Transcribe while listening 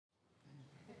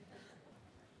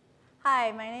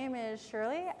Hi, my name is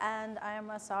Shirley, and I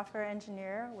am a software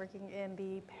engineer working in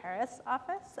the Paris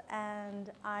office,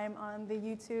 and I'm on the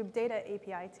YouTube Data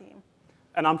API team.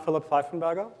 And I'm Philipp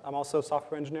Pfeiffenberger. I'm also a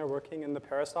software engineer working in the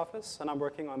Paris office, and I'm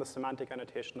working on the semantic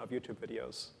annotation of YouTube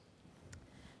videos.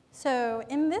 So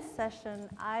in this session,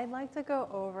 I'd like to go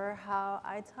over how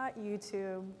I taught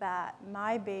YouTube that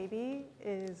my baby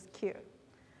is cute,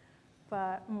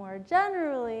 but more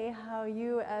generally, how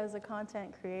you as a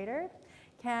content creator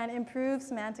can improve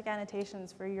semantic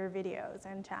annotations for your videos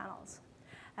and channels.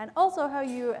 And also how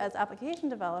you as application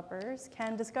developers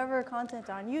can discover content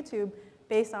on YouTube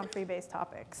based on Freebase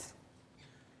topics.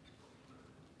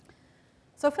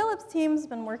 So Philipp's team's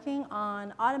been working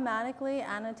on automatically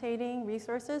annotating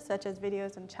resources such as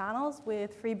videos and channels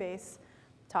with Freebase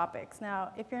topics.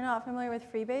 Now, if you're not familiar with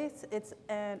Freebase, it's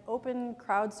an open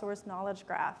crowdsourced knowledge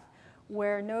graph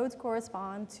where nodes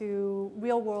correspond to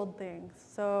real-world things.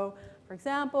 So, for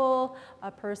example,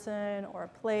 a person or a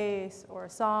place or a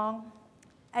song.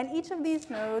 And each of these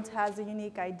nodes has a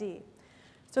unique ID.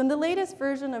 So in the latest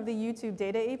version of the YouTube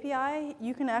Data API,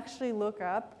 you can actually look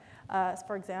up,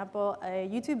 for example, a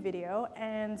YouTube video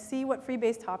and see what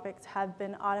Freebase topics have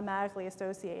been automatically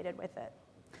associated with it.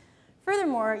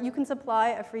 Furthermore, you can supply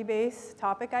a Freebase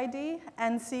topic ID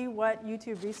and see what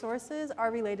YouTube resources are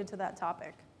related to that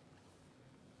topic.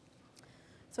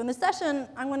 So in this session,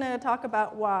 I'm going to talk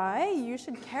about why you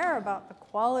should care about the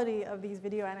quality of these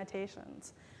video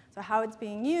annotations. So how it's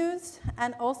being used,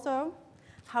 and also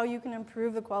how you can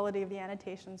improve the quality of the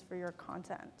annotations for your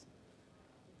content.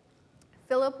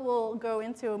 Philipp will go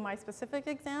into my specific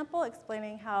example,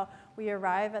 explaining how we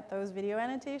arrive at those video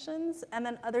annotations, and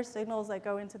then other signals that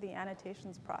go into the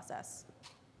annotations process.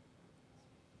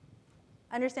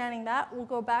 Understanding that, we'll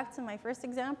go back to my first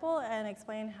example and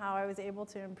explain how I was able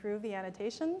to improve the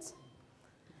annotations.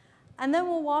 And then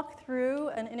we'll walk through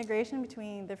an integration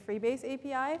between the Freebase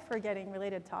API for getting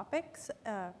related topics,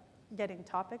 getting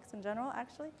topics in general,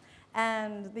 actually,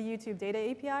 and the YouTube Data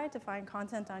API to find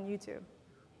content on YouTube.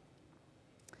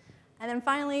 And then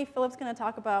finally, Philipp's going to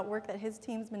talk about work that his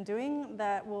team's been doing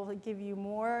that will give you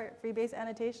more Freebase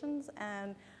annotations,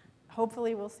 and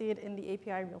hopefully we'll see it in the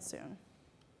API real soon.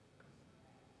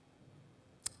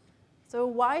 So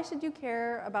why should you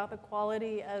care about the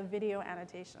quality of video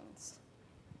annotations?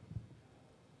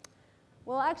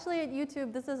 Well, actually at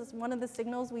YouTube, this is one of the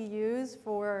signals we use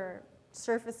for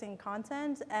surfacing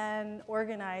content and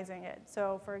organizing it.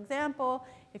 So for example,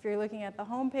 if you're looking at the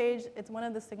home page, it's one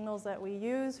of the signals that we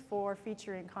use for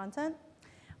featuring content.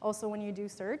 Also when you do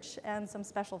search, and some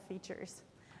special features.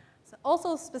 So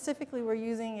also specifically, we're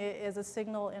using it as a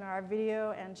signal in our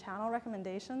video and channel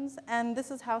recommendations, and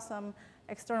this is how some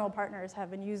external partners have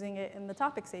been using it in the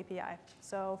Topics API.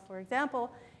 So for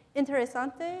example,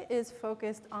 Interesante is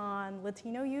focused on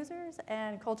Latino users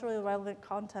and culturally relevant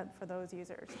content for those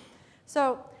users.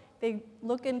 So they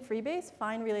look in Freebase,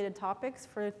 find related topics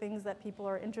for things that people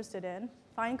are interested in,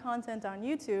 find content on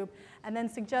YouTube, and then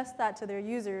suggest that to their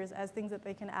users as things that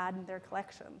they can add in their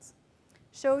collections.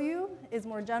 Show You is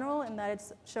more general in that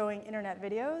it's showing internet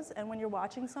videos, and when you're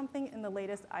watching something in the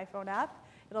latest iPhone app,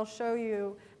 it'll show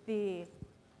you the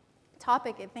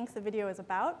topic it thinks the video is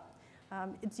about.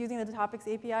 It's using the Topics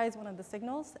API as one of the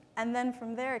signals, and then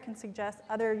from there it can suggest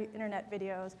other internet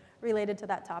videos related to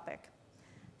that topic.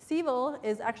 Seville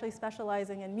is actually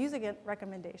specializing in music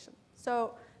recommendation.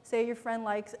 So say your friend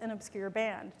likes an obscure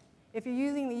band. If you're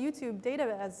using the YouTube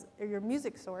data as your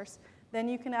music source, then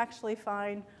you can actually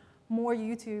find more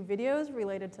YouTube videos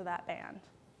related to that band.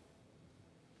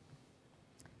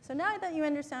 So now that you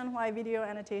understand why video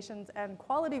annotations and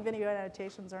quality video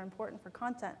annotations are important for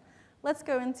content, let's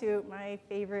go into my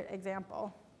favorite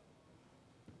example.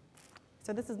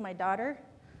 So this is my daughter,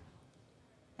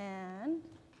 and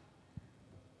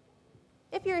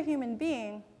if you're a human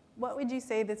being, what would you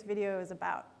say this video is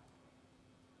about?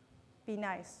 Be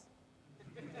nice.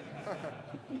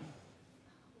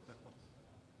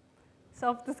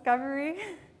 Self-discovery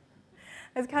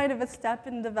as kind of a step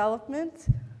in development.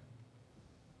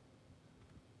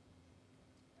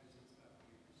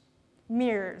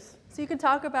 Mirrors. So you could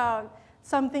talk about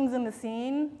some things in the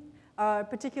scene,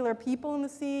 particular people in the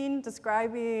scene,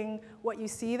 describing what you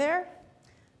see there.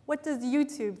 What does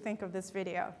YouTube think of this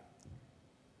video?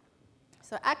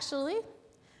 So actually,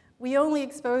 we only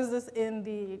expose this in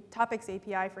the Topics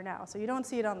API for now, so you don't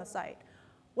see it on the site.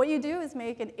 What you do is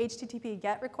make an HTTP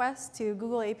GET request to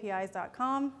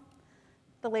googleapis.com,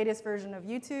 the latest version of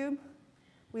YouTube.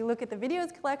 We look at the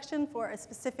videos collection for a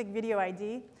specific video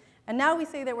ID, and now we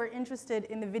say that we're interested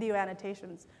in the video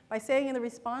annotations by saying in the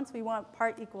response we want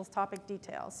part equals topic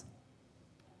details.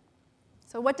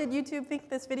 So what did YouTube think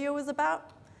this video was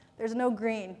about? There's no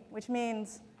green, which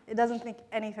means it doesn't think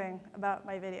anything about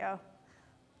my video.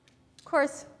 Of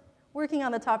course, working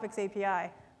on the topics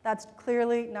API, that's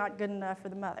clearly not good enough for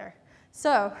the mother.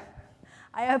 So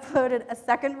I uploaded a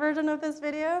second version of this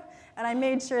video, and I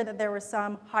made sure that there were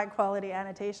some high-quality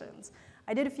annotations.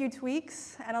 I did a few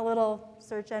tweaks and a little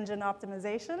search engine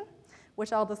optimization,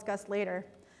 which I'll discuss later.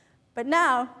 But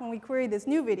now, when we query this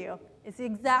new video, it's the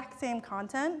exact same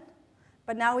content,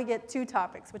 but now we get two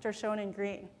topics, which are shown in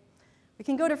green. We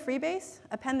can go to Freebase,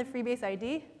 append the Freebase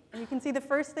ID, and you can see the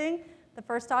first thing, the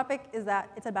first topic is that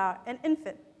it's about an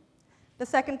infant. The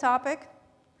second topic,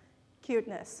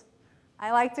 cuteness.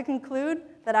 I like to conclude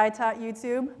that I taught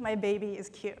YouTube my baby is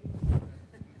cute.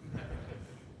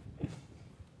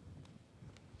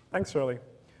 Thanks, Shirley.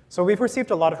 So we've received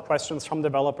a lot of questions from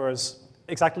developers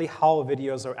exactly how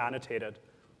videos are annotated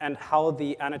and how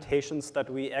the annotations that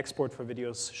we export for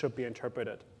videos should be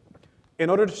interpreted. In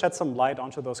order to shed some light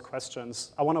onto those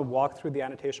questions, I want to walk through the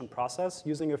annotation process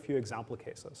using a few example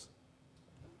cases.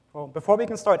 Well, before we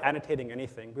can start annotating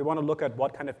anything, we want to look at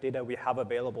what kind of data we have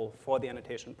available for the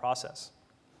annotation process.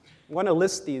 I'm going to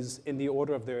list these in the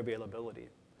order of their availability.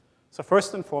 So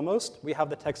first and foremost, we have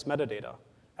the text metadata.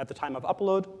 At the time of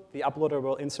upload, the uploader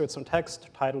will insert some text,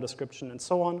 title, description, and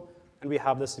so on, and we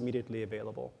have this immediately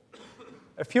available.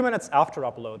 A few minutes after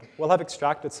upload, we'll have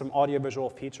extracted some audiovisual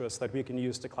features that we can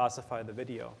use to classify the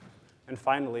video. And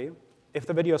finally, if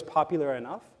the video is popular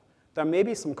enough, there may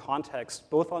be some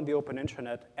context, both on the open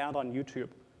internet and on YouTube,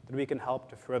 that we can help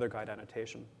to further guide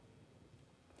annotation.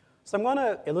 So I'm going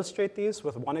to illustrate these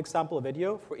with one example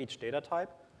video for each data type.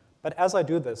 But as I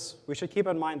do this, we should keep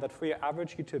in mind that for your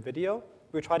average YouTube video,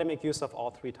 we try to make use of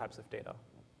all three types of data.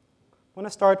 I'm going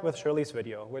to start with Shirley's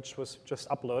video, which was just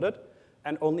uploaded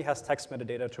and only has text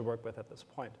metadata to work with at this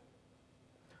point.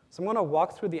 So I'm going to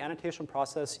walk through the annotation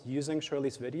process using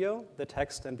Shirley's video, the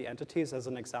text, and the entities as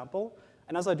an example.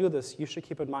 And as I do this, you should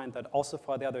keep in mind that also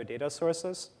for the other data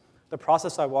sources, the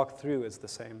process I walk through is the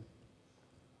same.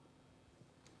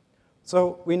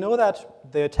 So we know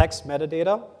that the text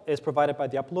metadata is provided by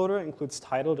the uploader, includes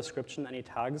title, description, any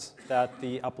tags that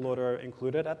the uploader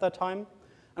included at that time.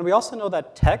 And we also know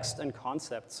that text and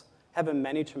concepts have a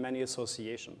many-to-many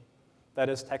association. That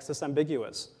is, text is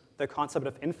ambiguous. The concept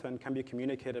of infant can be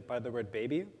communicated by the word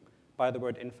baby, by the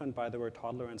word infant, by the word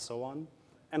toddler, and so on.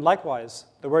 And likewise,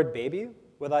 the word baby,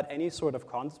 without any sort of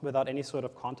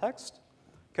context,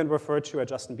 can refer to a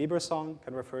Justin Bieber song,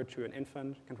 can refer to an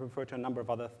infant, can refer to a number of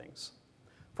other things.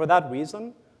 For that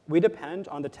reason, we depend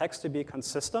on the text to be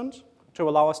consistent to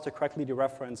allow us to correctly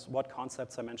dereference what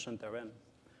concepts are mentioned therein.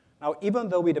 Now, even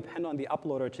though we depend on the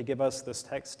uploader to give us this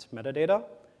text metadata,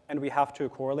 and we have to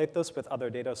correlate this with other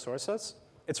data sources,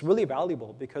 it's really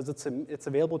valuable because it's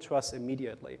available to us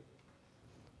immediately.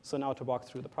 So now to walk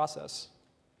through the process.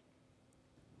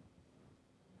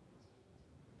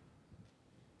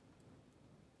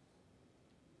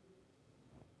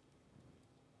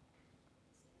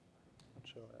 Not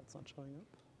sure why that's not showing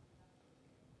up.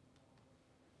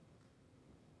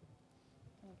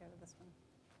 Can you go to this one?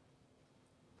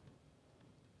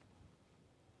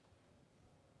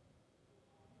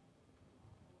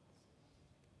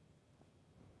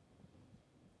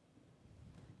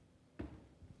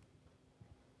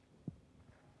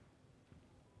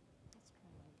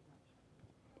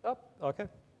 Oh, OK.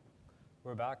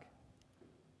 We're back.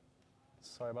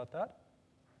 Sorry about that.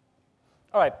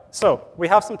 All right, so we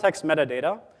have some text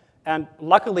metadata. And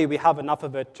luckily, we have enough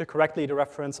of it to correctly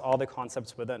dereference all the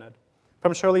concepts within it.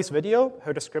 From Shirley's video,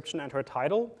 her description, and her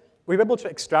title, we were able to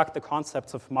extract the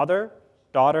concepts of mother,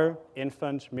 daughter,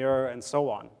 infant, mirror, and so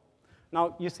on.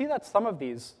 Now, you see that some of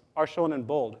these are shown in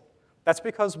bold. That's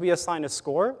because we assign a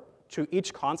score to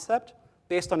each concept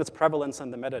based on its prevalence in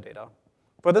the metadata.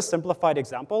 For this simplified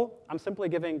example, I'm simply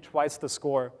giving twice the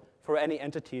score for any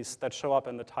entities that show up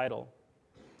in the title.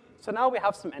 So now we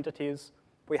have some entities,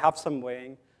 we have some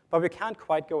weighing, but we can't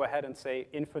quite go ahead and say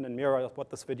infant and mirror of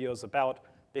what this video is about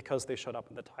because they showed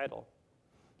up in the title.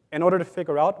 In order to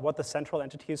figure out what the central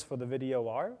entities for the video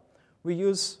are, we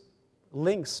use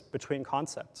links between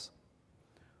concepts.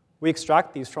 We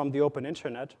extract these from the open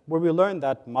internet, where we learn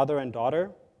that mother and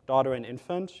daughter, daughter and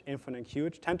infant, infant and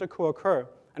cute, tend to co-occur,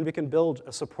 and we can build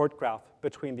a support graph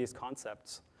between these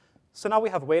concepts. So now we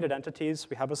have weighted entities,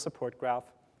 we have a support graph.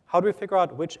 How do we figure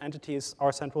out which entities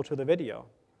are central to the video?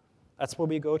 That's where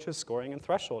we go to scoring and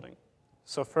thresholding.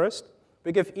 So first,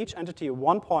 we give each entity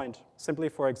 1 point simply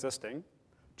for existing,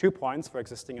 2 points for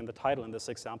existing in the title in this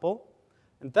example,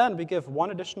 and then we give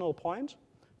 1 additional point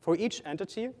for each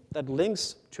entity that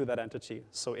links to that entity.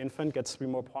 So infant gets 3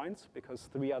 more points because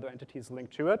 3 other entities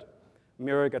link to it,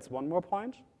 Mirror gets 1 more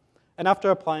point. And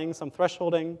after applying some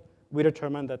thresholding, we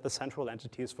determine that the central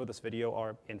entities for this video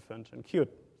are infant and cute.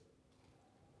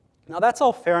 Now that's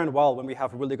all fair and well when we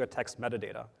have really good text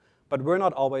metadata, but we're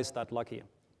not always that lucky,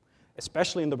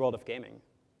 especially in the world of gaming.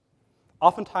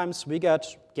 Oftentimes we get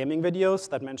gaming videos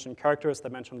that mention characters,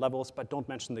 that mention levels, but don't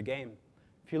mention the game.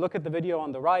 If you look at the video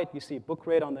on the right, you see book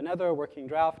rate on the Nether, working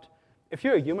draft. If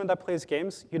you're a human that plays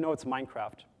games, you know it's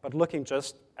Minecraft, but looking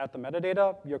just at the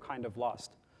metadata, you're kind of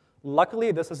lost.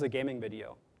 Luckily, this is a gaming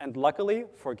video, and luckily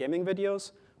for gaming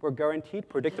videos, we're guaranteed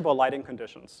predictable lighting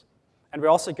conditions. And we're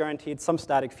also guaranteed some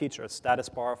static features, status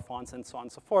bar, fonts, and so on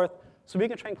and so forth, so we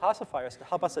can train classifiers to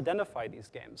help us identify these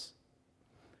games.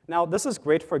 Now, this is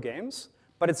great for games,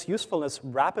 but its usefulness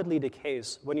rapidly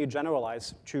decays when you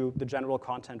generalize to the general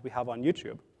content we have on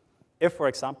YouTube. If, for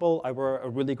example, I were a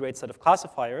really great set of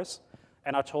classifiers,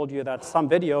 and I told you that some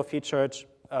video featured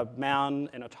a man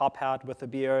in a top hat with a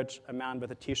beard, a man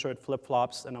with a t-shirt,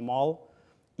 flip-flops, in a mall,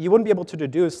 you wouldn't be able to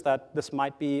deduce that this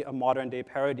might be a modern-day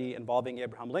parody involving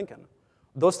Abraham Lincoln.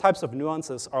 Those types of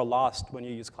nuances are lost when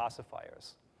you use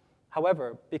classifiers.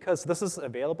 However, because this is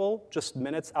available just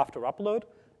minutes after upload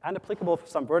and applicable for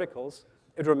some verticals,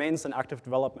 it remains in active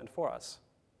development for us.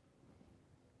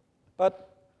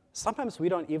 But sometimes we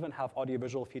don't even have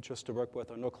audiovisual features to work with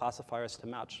or no classifiers to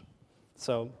match.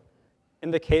 So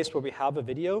in the case where we have a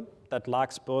video that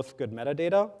lacks both good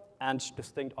metadata and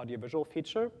distinct audiovisual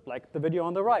feature, like the video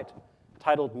on the right,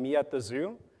 titled Me at the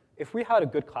Zoo, if we had a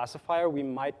good classifier, we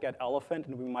might get elephant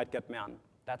and we might get man.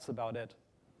 That's about it.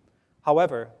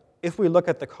 However, if we look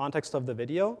at the context of the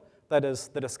video, that is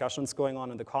the discussions going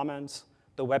on in the comments,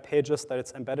 the web pages that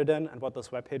it's embedded in and what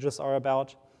those web pages are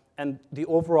about, and the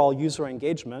overall user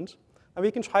engagement, and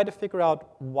we can try to figure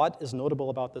out what is notable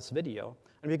about this video.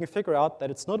 And we can figure out that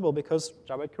it's notable because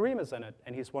Jawed Karim is in it,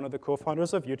 and he's one of the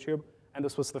co-founders of YouTube, and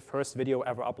this was the first video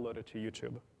ever uploaded to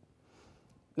YouTube.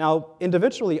 Now,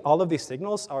 individually, all of these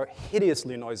signals are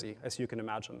hideously noisy, as you can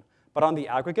imagine. But on the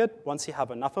aggregate, once you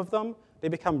have enough of them, they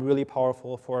become really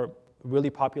powerful for really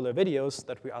popular videos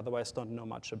that we otherwise don't know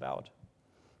much about.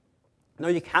 Now,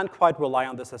 you can't quite rely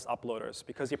on this as uploaders,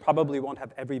 because you probably won't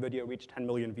have every video reach 10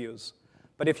 million views.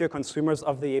 But if you're consumers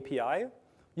of the API,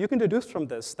 you can deduce from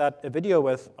this that a video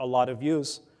with a lot of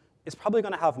views is probably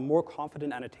going to have more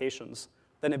confident annotations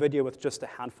than a video with just a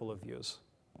handful of views.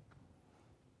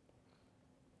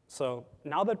 So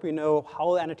now that we know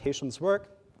how annotations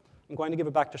work, I'm going to give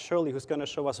it back to Shirley, who's going to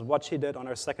show us what she did on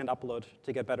her second upload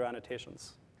to get better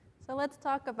annotations. So let's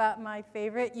talk about my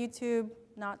favorite YouTube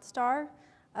not star.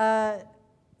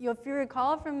 If you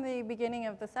recall from the beginning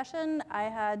of the session, I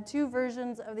had 2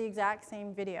 versions of the exact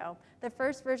same video. The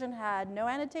first version had no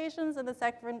annotations, and the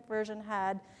second version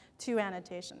had 2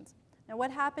 annotations. Now,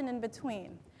 what happened in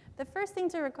between? The first thing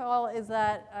to recall is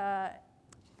that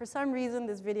for some reason,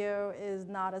 this video is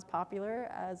not as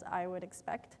popular as I would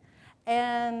expect.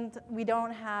 And we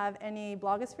don't have any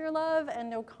blogosphere love and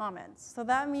no comments. So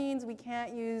that means we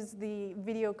can't use the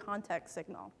video context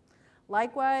signal.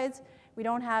 Likewise, we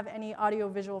don't have any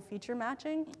audio-visual feature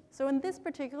matching. So in this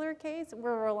particular case,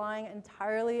 we're relying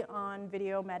entirely on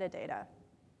video metadata.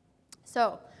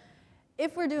 So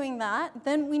if we're doing that,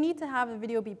 then we need to have the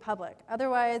video be public.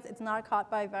 Otherwise, it's not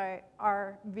caught by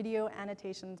our video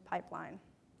annotations pipeline.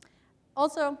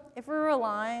 Also, if we're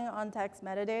relying on text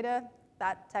metadata,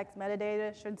 that text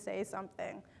metadata should say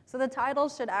something. So the title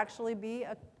should actually be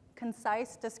a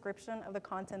concise description of the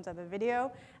content of the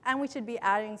video, and we should be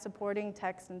adding supporting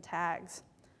text and tags.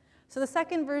 So the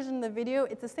second version of the video,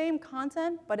 it's the same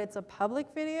content, but it's a public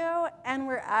video, and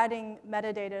we're adding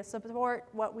metadata to support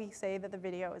what we say that the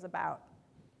video is about.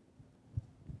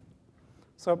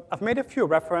 So I've made a few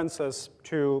references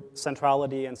to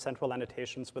centrality and central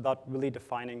annotations without really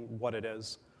defining what it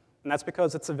is. And that's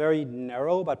because it's a very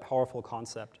narrow but powerful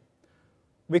concept.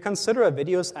 We consider a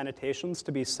video's annotations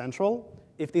to be central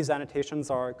if these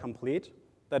annotations are complete.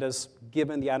 That is,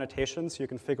 given the annotations, you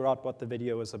can figure out what the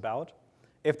video is about.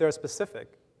 If they're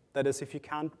specific, that is, if you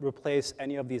can't replace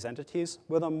any of these entities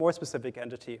with a more specific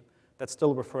entity that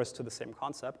still refers to the same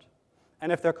concept.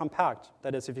 And if they're compact,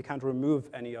 that is, if you can't remove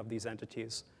any of these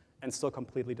entities and still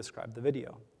completely describe the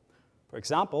video. For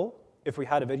example, if we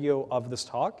had a video of this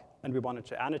talk and we wanted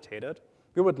to annotate it,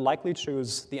 we would likely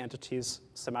choose the entities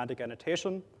Semantic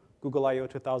Annotation, Google I/O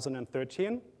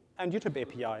 2013, and YouTube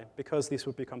API, because these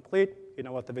would be complete, you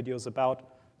know what the video is about,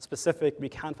 specific, we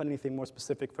can't find anything more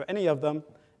specific for any of them,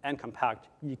 and compact.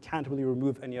 You can't really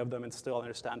remove any of them and still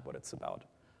understand what it's about.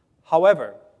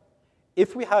 However,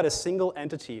 if we had a single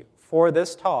entity for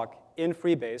this talk in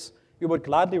Freebase, we would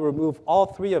gladly remove all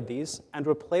 3 of these and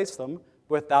replace them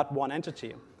with that one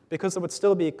entity, because it would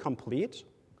still be complete,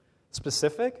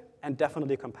 specific, and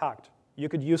definitely compact. You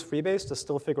could use Freebase to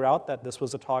still figure out that this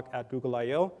was a talk at Google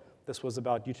I/O, this was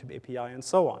about YouTube API, and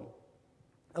so on.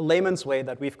 A layman's way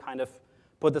that we've kind of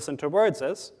put this into words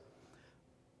is,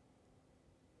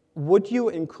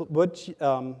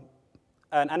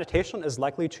 an annotation is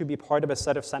likely to be part of a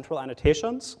set of central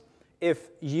annotations if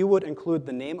you would include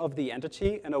the name of the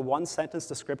entity in a one-sentence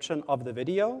description of the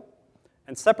video,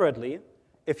 and separately,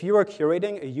 if you are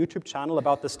curating a YouTube channel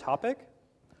about this topic,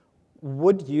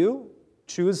 would you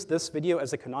choose this video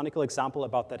as a canonical example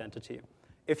about that entity?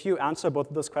 If you answer both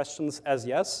of those questions as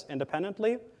yes,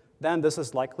 independently, then this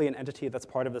is likely an entity that's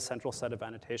part of the central set of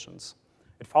annotations.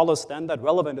 It follows then that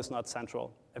relevant is not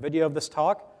central. A video of this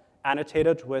talk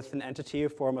annotated with an entity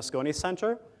for Moscone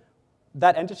Center,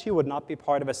 that entity would not be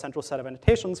part of a central set of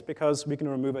annotations because we can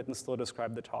remove it and still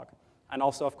describe the talk. And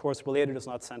also, of course, related is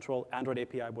not central. Android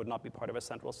API would not be part of a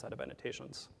central set of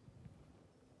annotations.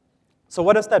 So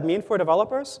what does that mean for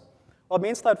developers? Well, it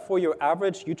means that for your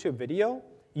average YouTube video,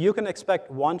 you can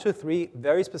expect 1 to 3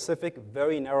 very specific,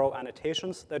 very narrow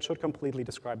annotations that should completely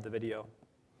describe the video.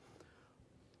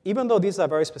 Even though these are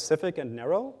very specific and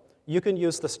narrow, you can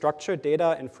use the structured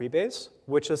data in Freebase,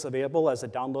 which is available as a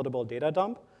downloadable data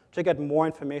dump, to get more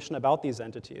information about these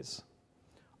entities.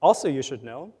 Also, you should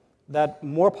know that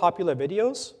more popular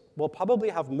videos will probably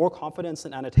have more confidence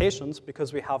in annotations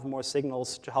because we have more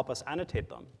signals to help us annotate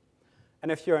them.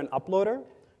 And if you're an uploader,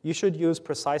 you should use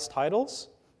precise titles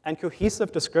and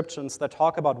cohesive descriptions that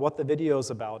talk about what the video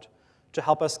is about to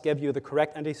help us give you the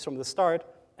correct entities from the start,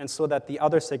 and so that the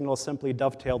other signals simply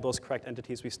dovetail those correct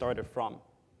entities we started from.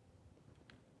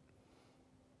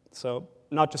 So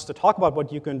not just to talk about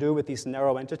what you can do with these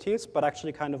narrow entities, but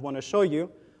actually kind of want to show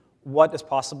you what is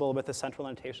possible with the central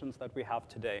annotations that we have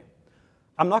today.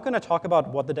 I'm not going to talk about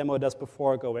what the demo does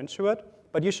before I go into it,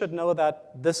 but you should know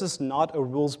that this is not a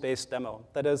rules-based demo.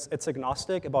 That is, it's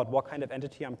agnostic about what kind of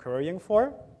entity I'm querying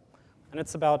for, and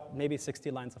it's about maybe 60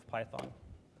 lines of Python.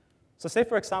 So say,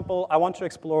 for example, I want to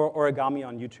explore origami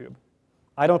on YouTube.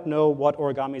 I don't know what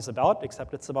origami is about,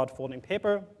 except it's about folding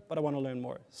paper, but I want to learn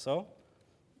more. So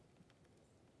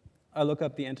I look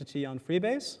up the entity on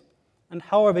Freebase, and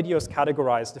how are videos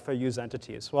categorized if I use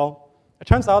entities? Well, it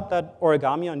turns out that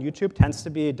origami on YouTube tends to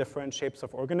be different shapes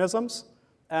of organisms,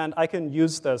 and I can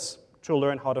use this to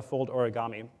learn how to fold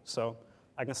origami. So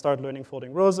I can start learning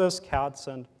folding roses, cats,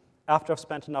 and after I've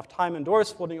spent enough time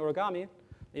indoors folding origami,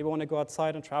 maybe I want to go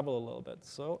outside and travel a little bit.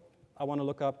 So I want to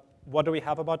look up, what do we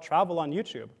have about travel on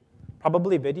YouTube?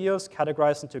 Probably videos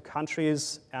categorized into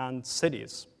countries and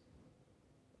cities.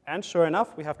 And sure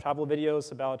enough, we have travel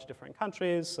videos about different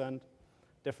countries and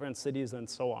different cities and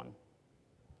so on.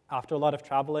 After a lot of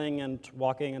traveling and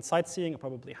walking and sightseeing, I'm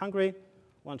probably hungry,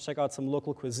 want to check out some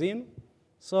local cuisine.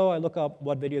 So I look up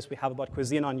what videos we have about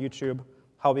cuisine on YouTube,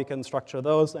 how we can structure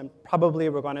those, and probably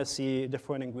we're going to see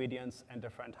different ingredients and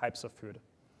different types of food.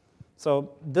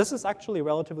 So this is actually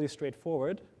relatively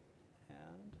straightforward. And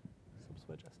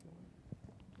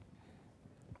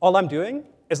all I'm doing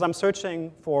is I'm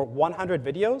searching for 100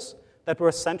 videos that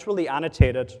were centrally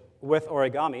annotated with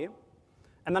origami,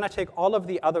 and then I take all of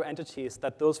the other entities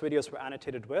that those videos were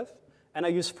annotated with, and I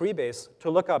use Freebase to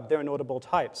look up their notable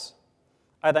types.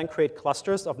 I then create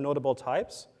clusters of notable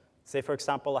types. Say, for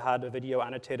example, I had a video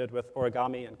annotated with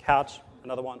origami and cat,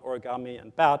 another one origami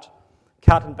and bat.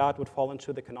 Cat and bat would fall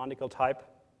into the canonical type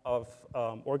of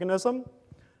organism.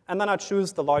 And then I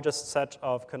choose the largest set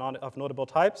of notable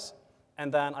types,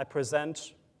 and then I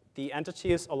present the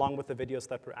entities along with the videos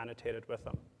that were annotated with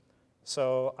them.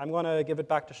 So I'm going to give it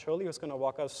back to Shirley, who's going to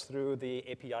walk us through the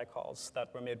API calls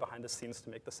that were made behind the scenes to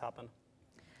make this happen.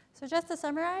 So just to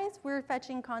summarize, we're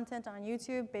fetching content on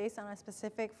YouTube based on a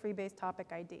specific Freebase topic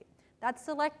ID. That's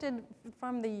selected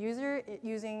from the user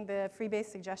using the Freebase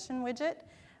suggestion widget.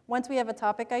 Once we have a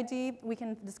topic ID, we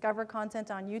can discover content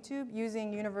on YouTube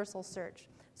using universal search.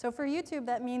 So for YouTube,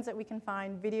 that means that we can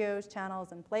find videos,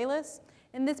 channels, and playlists.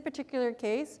 In this particular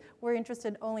case, we're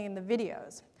interested only in the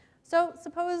videos. So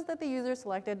suppose that the user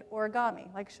selected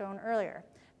origami, like shown earlier.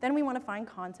 Then we want to find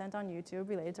content on YouTube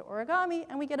related to origami,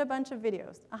 and we get a bunch of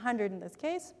videos, 100 in this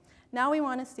case. Now we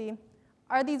want to see,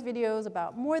 are these videos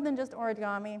about more than just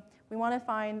origami? We want to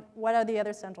find what are the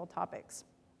other central topics.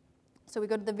 So we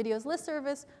go to the videos list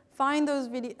service, find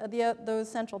those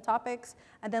central topics,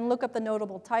 and then look up the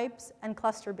notable types and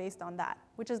cluster based on that,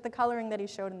 which is the coloring that he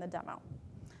showed in the demo.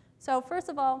 So first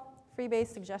of all, Freebase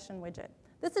suggestion widget.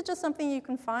 This is just something you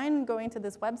can find going to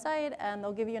this website, and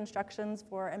they'll give you instructions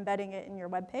for embedding it in your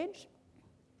web page.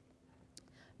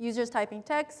 Users typing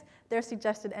text, their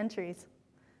suggested entries.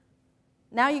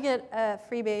 Now you get a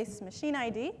Freebase machine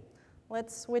ID,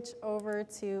 let's switch over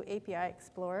to API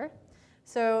Explorer.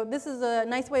 So this is a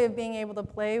nice way of being able to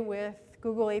play with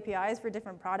Google APIs for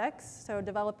different products. So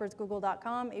developers,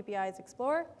 google.com, APIs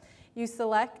Explorer. You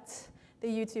select the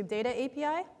YouTube Data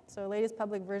API, so latest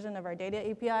public version of our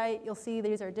Data API. You'll see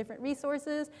these are different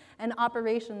resources and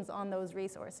operations on those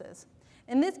resources.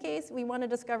 In this case, we want to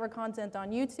discover content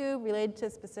on YouTube related to a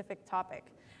specific topic.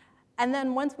 And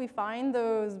then once we find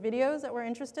those videos that we're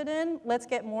interested in, let's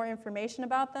get more information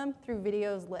about them through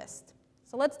videos list.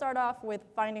 So let's start off with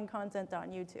finding content on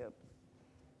YouTube.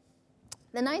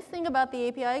 The nice thing about the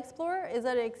API Explorer is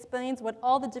that it explains what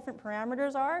all the different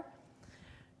parameters are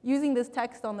using this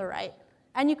text on the right.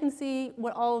 And you can see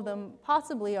what all of them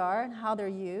possibly are and how they're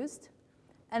used.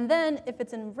 And then if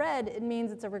it's in red, it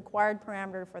means it's a required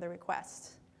parameter for the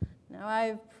request. Now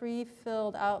I've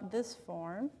pre-filled out this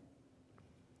form.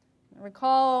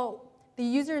 Recall the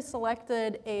user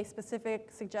selected a specific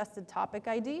suggested topic,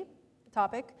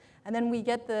 and then we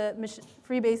get the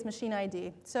Freebase machine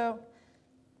ID. So,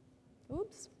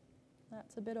 oops,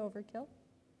 that's a bit overkill.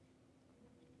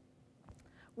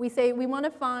 We say we want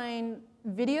to find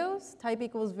videos, type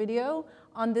equals video,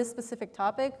 on this specific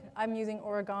topic. I'm using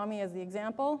origami as the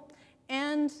example.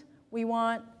 And we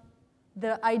want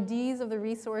the IDs of the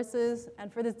resources.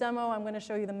 And for this demo, I'm going to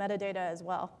show you the metadata as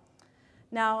well.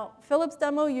 Now, Philipp's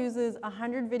demo uses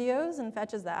 100 videos and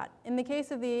fetches that. In the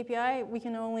case of the API, we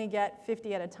can only get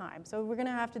 50 at a time. So we're going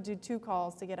to have to do 2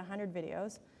 calls to get 100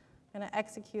 videos. I'm going to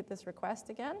execute this request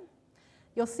again.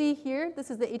 You'll see here, this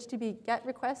is the HTTP GET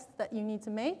request that you need to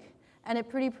make, and it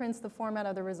pre-prints the format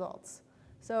of the results.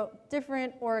 So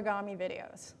different origami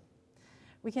videos.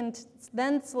 We can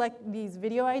then select these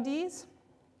video IDs.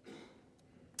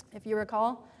 If you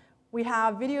recall, we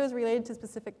have videos related to a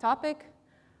specific topic.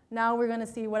 Now we're going to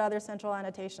see what other central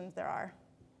annotations there are.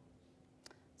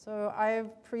 So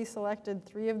I've pre-selected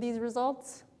 3 of these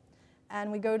results. And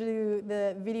we go to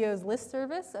the videos list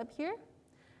service up here.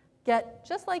 Get,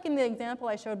 just like in the example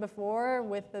I showed before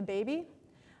with the baby.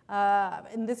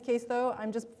 In this case, though,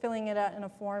 I'm just filling it out in a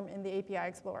form in the API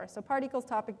Explorer. So part equals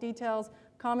topic details,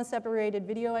 comma separated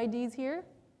video IDs here.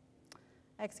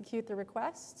 Execute the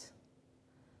request.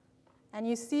 And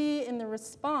you see in the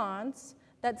response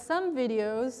that some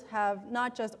videos have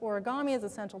not just origami as a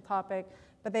central topic,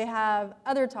 but they have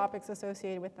other topics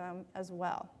associated with them as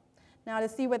well. Now to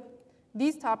see what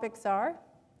these topics are,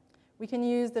 we can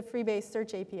use the Freebase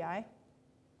Search API.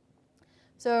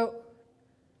 So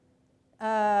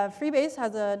Freebase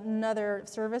has another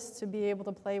service to be able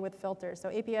to play with filters. So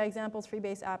API examples,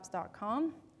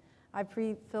 freebaseapps.com. I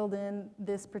pre-filled in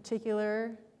this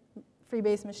particular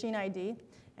Freebase machine ID.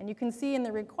 And you can see in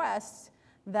the request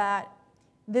that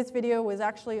this video was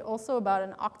actually also about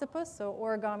an octopus, so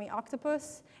origami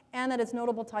octopus, and that its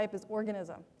notable type is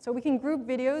organism. So we can group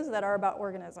videos that are about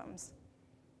organisms.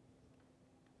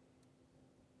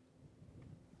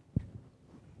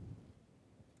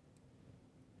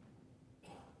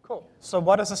 Cool. So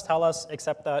what does this tell us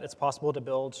except that it's possible to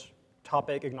build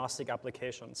topic-agnostic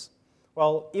applications?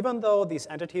 Well, even though these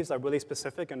entities are really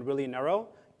specific and really narrow,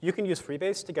 you can use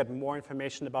Freebase to get more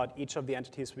information about each of the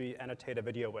entities we annotate a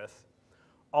video with.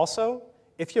 Also,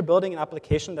 if you're building an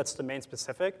application that's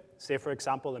domain-specific, say, for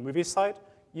example, a movie site,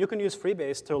 you can use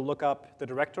Freebase to look up the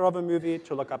director of a movie,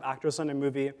 to look up actors in a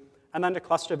movie, and then to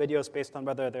cluster videos based on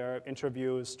whether they're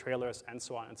interviews, trailers, and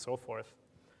so on and so forth.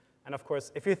 And of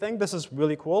course, if you think this is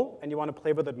really cool and you want to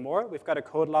play with it more, we've got a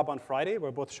code lab on Friday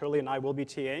where both Shirley and I will be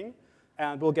TAing.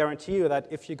 And we'll guarantee you that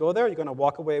if you go there, you're going to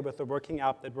walk away with a working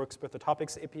app that works with the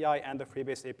Topics API and the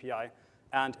Freebase API.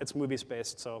 And it's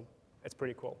movies-based, so it's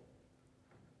pretty cool.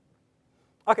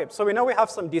 OK, so we know we have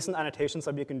some decent annotations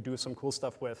that we can do some cool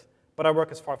stuff with, but our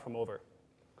work is far from over.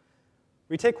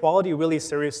 We take quality really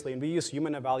seriously, and we use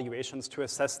human evaluations to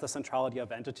assess the centrality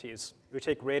of entities. We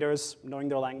take raters, knowing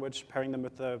their language, pairing them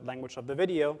with the language of the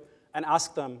video, and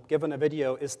ask them, given a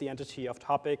video, is the entity of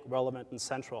topic, relevant, and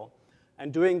central?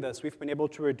 And doing this, we've been able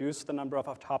to reduce the number of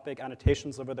off-topic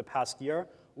annotations over the past year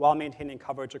while maintaining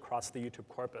coverage across the YouTube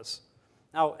corpus.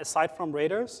 Now, aside from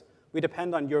raters, we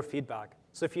depend on your feedback.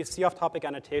 So if you see off-topic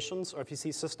annotations, or if you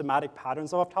see systematic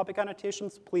patterns of off-topic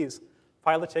annotations, please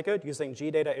file a ticket using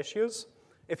gdata issues.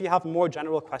 If you have more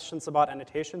general questions about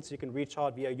annotations, you can reach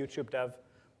out via YouTube Dev,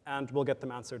 and we'll get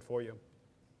them answered for you.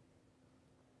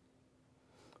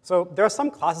 So there are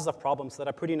some classes of problems that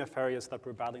are pretty nefarious that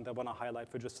we're battling that I want to highlight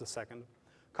for just a second.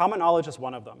 Common knowledge is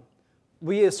one of them.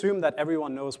 We assume that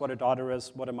everyone knows what a daughter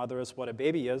is, what a mother is, what a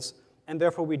baby is, and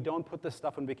therefore we don't put this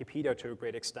stuff on Wikipedia to a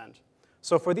great extent.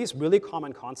 So for these really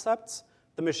common concepts,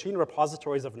 the machine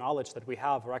repositories of knowledge that we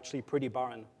have are actually pretty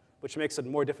barren, which makes it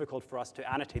more difficult for us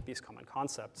to annotate these common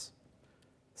concepts.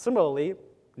 Similarly,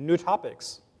 new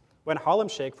topics. When Harlem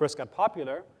Shake first got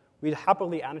popular, we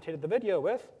happily annotated the video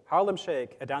with Harlem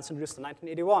Shake, a dance introduced in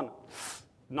 1981.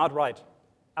 Not right.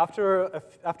 After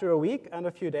a week and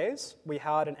a few days, we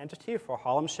had an entity for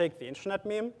Harlem Shake, the internet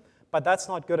meme, but that's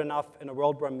not good enough in a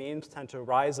world where memes tend to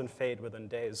rise and fade within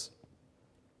days.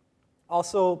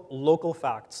 Also, local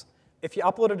facts. If you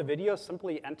uploaded a video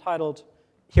simply entitled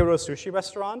Hero Sushi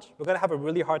Restaurant, we're going to have a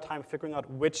really hard time figuring out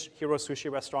which Hero Sushi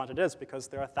restaurant it is because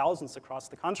there are thousands across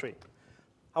the country.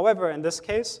 However, in this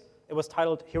case, it was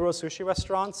titled Hero Sushi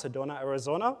Restaurant, Sedona,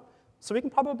 Arizona. So we can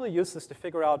probably use this to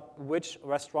figure out which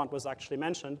restaurant was actually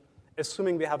mentioned,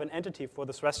 assuming we have an entity for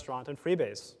this restaurant in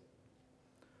Freebase.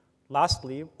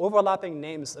 Lastly, overlapping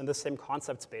names in the same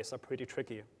concept space are pretty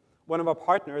tricky. One of our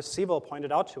partners, Seville,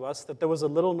 pointed out to us that there was a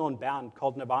little-known band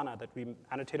called Nirvana that we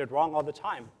annotated wrong all the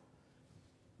time.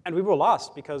 And we were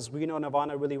lost because we know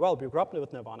Nirvana really well. We grew up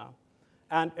with Nirvana.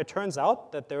 And it turns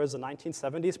out that there is a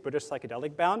 1970s British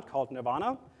psychedelic band called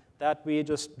Nirvana that we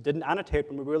just didn't annotate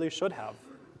when we really should have.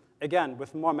 Again,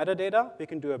 with more metadata, we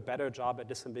can do a better job at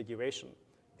disambiguation.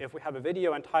 If we have a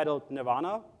video entitled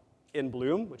Nirvana in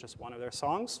Bloom, which is one of their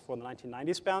songs for the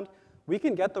 1990s band, we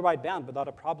can get the right band without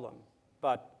a problem.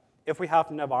 But if we have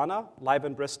Nirvana live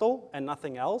in Bristol and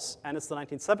nothing else, and it's the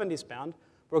 1970s band,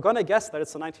 we're going to guess that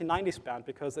it's the 1990s band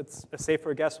because it's a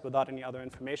safer guess without any other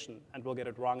information, and we'll get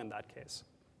it wrong in that case.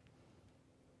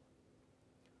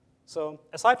 So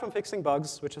aside from fixing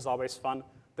bugs, which is always fun,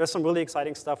 there's some really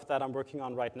exciting stuff that I'm working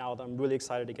on right now that I'm really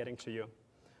excited to getting to you.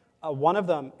 One of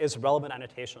them is relevant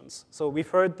annotations. So we've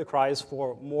heard the cries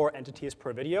for more entities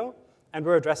per video, and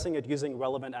we're addressing it using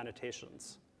relevant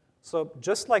annotations. So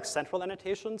just like central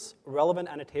annotations, relevant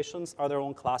annotations are their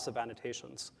own class of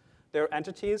annotations. They're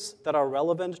entities that are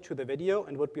relevant to the video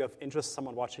and would be of interest to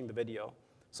someone watching the video.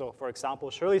 So for example,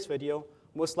 Shirley's video,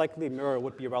 most likely mirror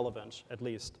would be relevant, at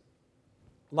least.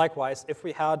 Likewise, if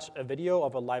we had a video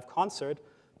of a live concert,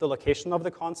 the location of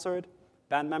the concert,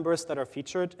 band members that are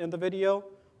featured in the video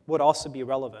would also be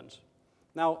relevant.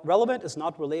 Now, relevant is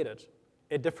not related.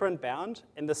 A different band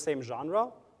in the same genre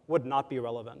would not be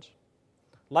relevant.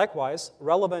 Likewise,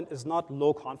 relevant is not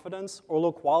low confidence or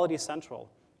low quality central.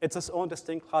 It's its own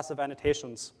distinct class of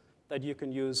annotations that you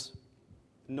can use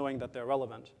knowing that they're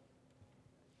relevant.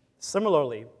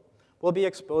 Similarly, we'll be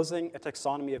exposing a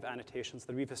taxonomy of annotations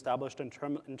that we've established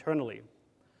internally.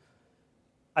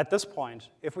 At this point,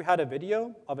 if we had a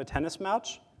video of a tennis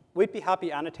match, we'd be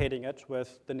happy annotating it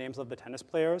with the names of the tennis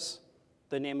players,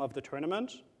 the name of the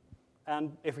tournament,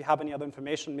 and if we have any other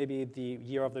information, maybe the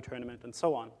year of the tournament and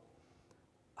so on.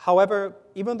 However,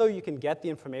 even though you can get the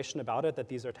information about it, that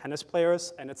these are tennis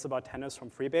players and it's about tennis from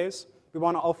Freebase, we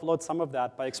want to offload some of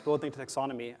that by exposing the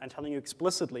taxonomy and telling you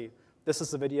explicitly, this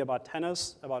is a video about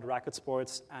tennis, about racket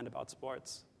sports, and about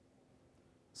sports.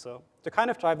 So to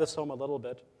kind of drive this home a little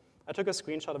bit, I took a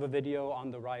screenshot of a video on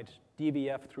the right,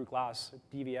 DVF through glass.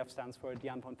 DVF stands for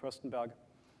Diane von Furstenberg.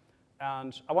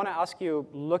 And I want to ask you,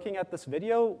 looking at this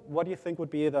video, what do you think would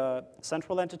be the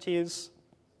central entities,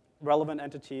 relevant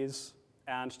entities,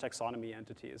 and taxonomy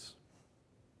entities?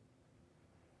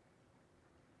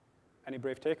 Any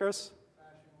brave takers?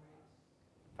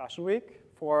 Fashion Week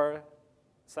for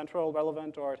central,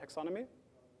 relevant, or taxonomy?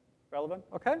 Relevant,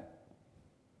 okay.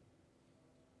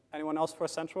 Anyone else for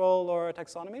central or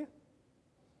taxonomy?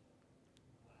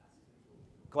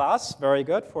 Glass, very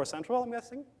good for central, I'm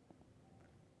guessing.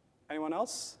 Anyone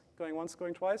else? Going once,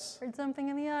 going twice? Heard something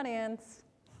in the audience.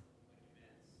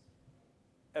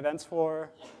 Events for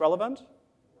relevant?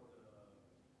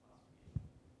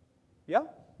 Yeah,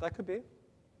 that could be.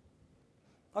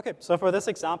 Okay, so for this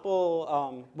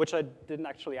example, which I didn't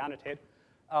actually annotate,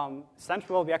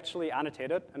 central we actually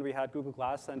annotated, and we had Google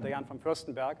Glass and Diane von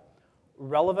Furstenberg.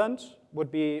 Relevant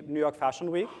would be New York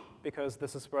Fashion Week, because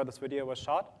this is where this video was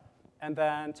shot. And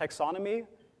then taxonomy,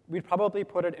 we'd probably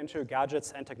put it into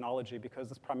gadgets and technology,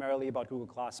 because it's primarily about Google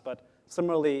Glass. But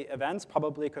similarly, events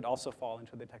probably could also fall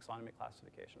into the taxonomy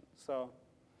classification. So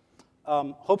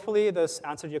hopefully this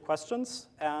answered your questions,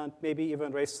 and maybe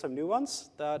even raised some new ones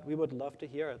that we would love to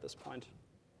hear at this point.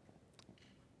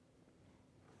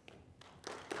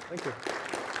 Thank you.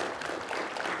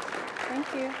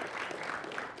 Thank you.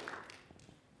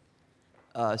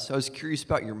 So I was curious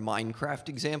about your Minecraft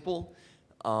example.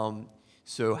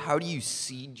 So how do you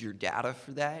seed your data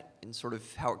for that, and sort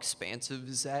of how expansive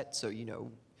is that? So, you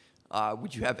know,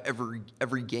 would you have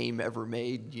every game ever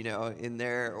made, you know, in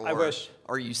there? Or I wish.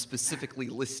 Are you specifically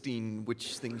listing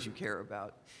which things you care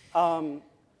about?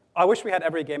 I wish we had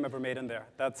every game ever made in there.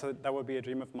 That would be a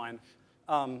dream of mine.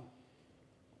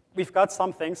 We've got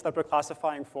some things that we're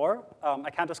classifying for. I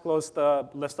can't disclose the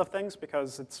list of things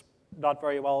because it's not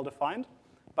very well defined,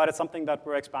 but it's something that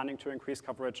we're expanding to increase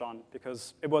coverage on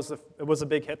because it was a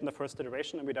big hit in the first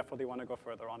iteration, and we definitely want to go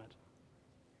further on it.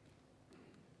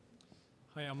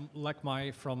 Hi, I'm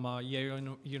Lekmai from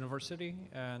Yale University,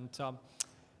 and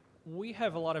we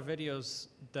have a lot of videos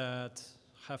that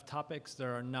have topics that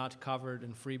are not covered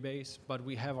in Freebase, but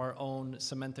we have our own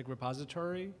semantic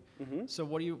repository. Mm-hmm. So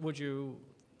what would you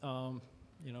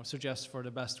suggest for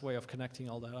the best way of connecting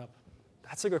all that up?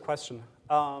 That's a good question.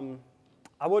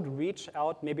 I would reach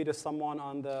out maybe to someone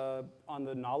on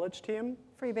the knowledge team.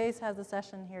 Freebase has a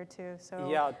session here too, so.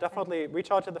 Yeah, definitely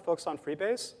reach out to the folks on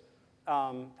Freebase.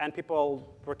 And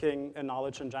people working in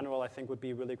knowledge in general, I think, would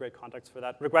be really great contacts for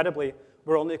that. Regrettably,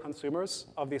 we're only consumers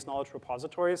of these knowledge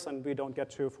repositories, and we don't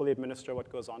get to fully administer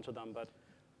what goes on to them. But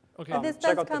okay. But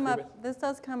this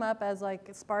does come up as like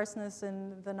sparseness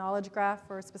in the knowledge graph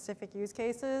for specific use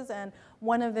cases, and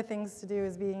one of the things to do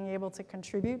is being able to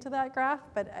contribute to that graph.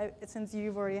 But since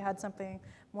you've already had something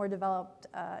more developed,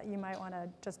 you might want to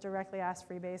just directly ask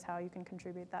Freebase how you can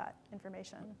contribute that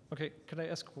information. Okay, could I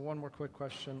ask one more quick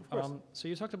question? Of course. So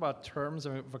you talked about terms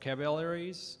and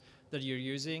vocabularies that you're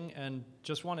using, and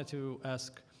just wanted to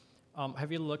ask, have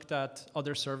you looked at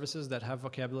other services that have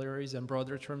vocabularies and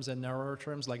broader terms and narrower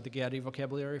terms, like the Getty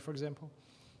vocabulary, for example?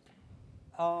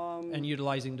 And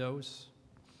utilizing those?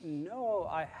 No,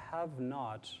 I have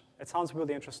not. It sounds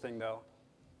really interesting, though.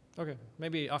 Okay,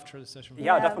 maybe after the session.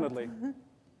 Yeah, definitely.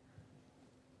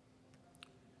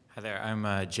 Hi there, I'm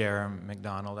Jerem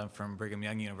McDonald. I'm from Brigham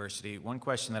Young University. One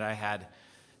question that I had,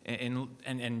 and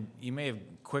you may have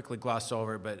quickly glossed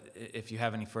over, but if you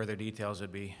have any further details, it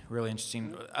would be really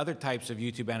interesting. Other types of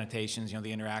YouTube annotations, the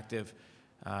interactive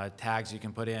tags you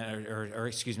can put in, or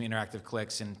excuse me, interactive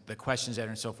clicks, and the questions that are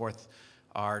and so forth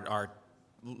are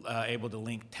able to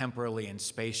link temporally and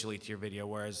spatially to your video,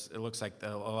 whereas it looks like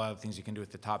a lot of things you can do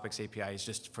with the topics API is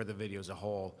just for the video as a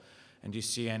whole. And do you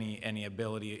see any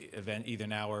ability, either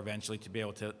now or eventually, to be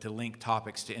able to link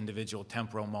topics to individual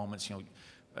temporal moments,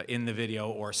 in the video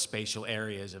or spatial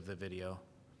areas of the video?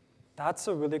 That's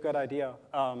a really good idea.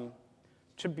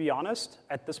 To be honest,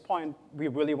 at this point, we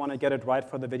really want to get it right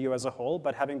for the video as a whole,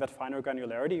 but having that finer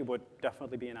granularity would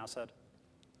definitely be an asset.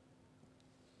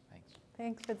 Thanks.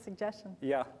 Thanks for the suggestion.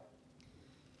 Yeah.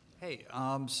 Hey,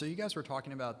 so you guys were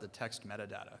talking about the text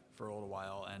metadata for a little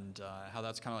while and how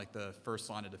that's kind of like the first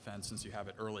line of defense since you have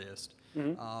it earliest.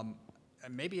 Mm-hmm.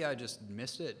 And maybe I just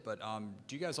missed it, but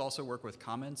do you guys also work with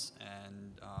comments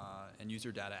and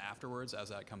user data afterwards as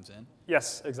that comes in?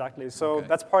 Yes, exactly. So Okay.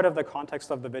 that's part of the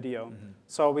context of the video. Mm-hmm.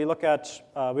 So we look at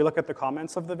the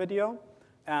comments of the video,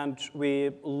 and we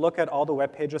look at all the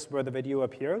web pages where the video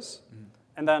appears. Mm-hmm.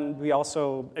 And then we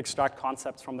also extract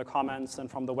concepts from the comments and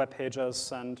from the web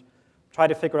pages and try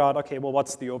to figure out, okay, well,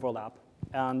 what's the overlap?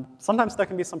 And sometimes there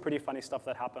can be some pretty funny stuff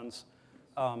that happens.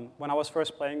 When I was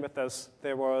first playing with this,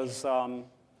 there was a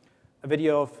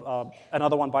video of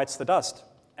Another One Bites the Dust.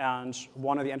 And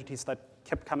one of the entities that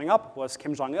kept coming up was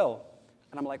Kim Jong-il.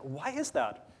 And I'm like, why is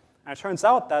that? And it turns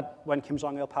out that when Kim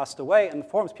Jong-il passed away, in the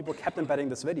forums, people kept embedding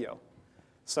this video.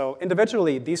 So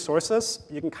individually, these sources,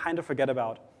 you can kind of forget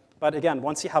about. But again,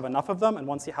 once you have enough of them and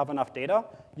once you have enough data,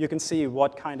 you can see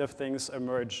what kind of things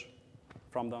emerge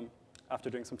from them after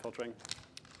doing some filtering.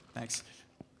 Thanks.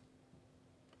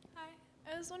 Hi.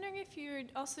 I was wondering if you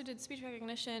also did speech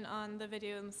recognition on the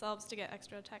video themselves to get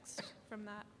extra text from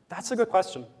that. That's a good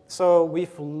question. So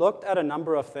we've looked at a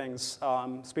number of things,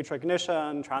 speech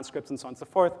recognition, transcripts, and so on and so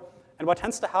forth. And what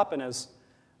tends to happen is,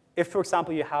 if, for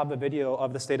example, you have a video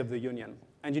of the State of the Union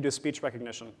and you do speech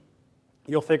recognition,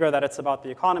 you'll figure that it's about the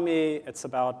economy, it's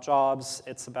about jobs,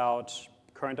 it's about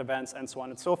current events, and so on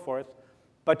and so forth,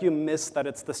 but you miss that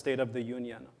it's the State of the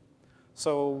Union.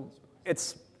 So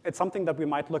it's something that we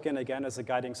might look in again as a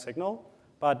guiding signal,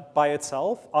 but by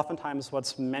itself, oftentimes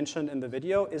what's mentioned in the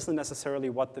video isn't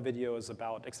necessarily what the video is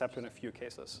about, except in a few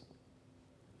cases.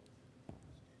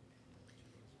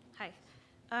 Hi.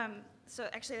 So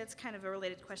actually, that's kind of a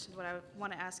related question. What I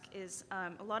want to ask is,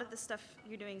 a lot of the stuff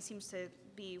you're doing seems to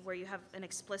be where you have an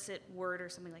explicit word or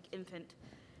something like infant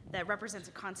that represents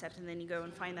a concept, and then you go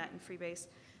and find that in Freebase.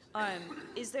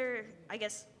 Is there, I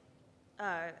guess,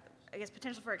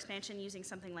 potential for expansion using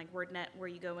something like WordNet, where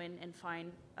you go in and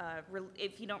find,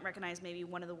 if you don't recognize maybe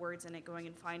one of the words in it, going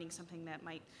and finding something that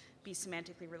might be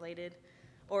semantically related?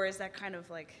 Or is that kind of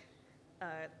like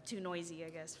too noisy, I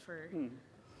guess, for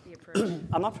the approach?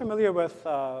 I'm not familiar with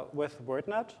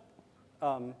WordNet,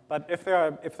 but if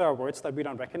there are words that we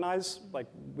don't recognize, like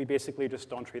we basically just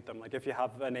don't treat them. Like if you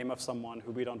have a name of someone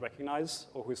who we don't recognize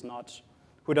or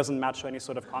who doesn't match any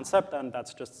sort of concept, then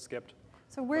that's just skipped.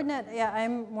 So WordNet, yeah,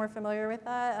 I'm more familiar with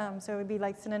that. So it would be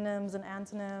like synonyms and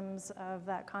antonyms of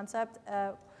that concept.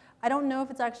 I don't know if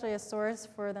it's actually a source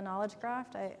for the knowledge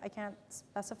graph. I can't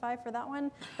specify for that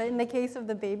one. But in the case of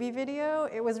the baby video,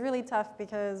 it was really tough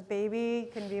because baby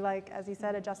can be like, as you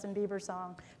said, a Justin Bieber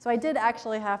song. So I did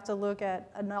actually have to look at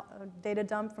a data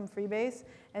dump from Freebase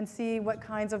and see what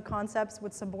kinds of concepts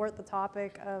would support the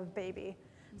topic of baby.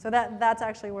 So that's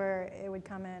actually where it would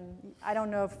come in. I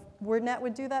don't know if WordNet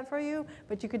would do that for you,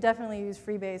 but you could definitely use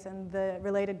Freebase and the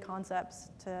related concepts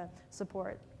to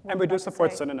support. And we do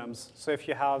support synonyms. So if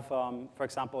you have, for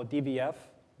example, DVF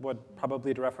would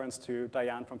probably be reference to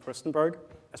Diane from Furstenberg,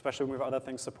 especially when we have other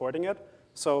things supporting it.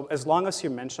 So as long as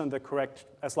you mention the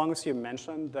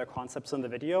concepts in the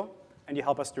video and you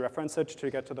help us to reference it to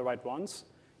get to the right ones,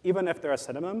 even if there are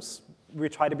synonyms, we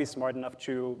try to be smart enough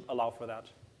to allow for that.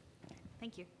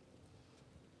 Thank you.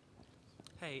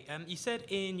 Hey, you said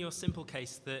in your simple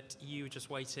case that you were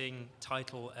just weighting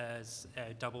title as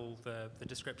double the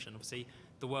description. Obviously,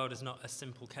 the world is not a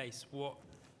simple case. What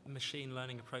machine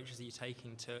learning approaches are you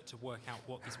taking to work out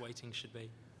what these weightings should be?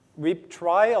 We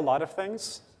try a lot of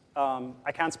things.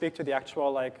 I can't speak to the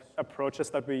actual approaches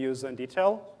that we use in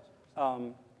detail,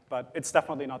 but it's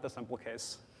definitely not the simple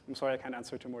case. I'm sorry I can't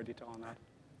answer to more detail on that.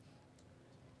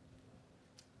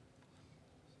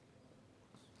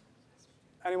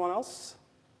 Anyone else?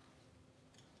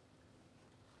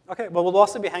 OK, well, we'll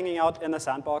also be hanging out in the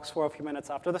sandbox for a few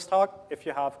minutes after this talk if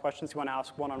you have questions you want to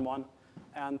ask one-on-one.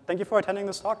 And thank you for attending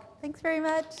this talk. Thanks very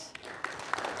much.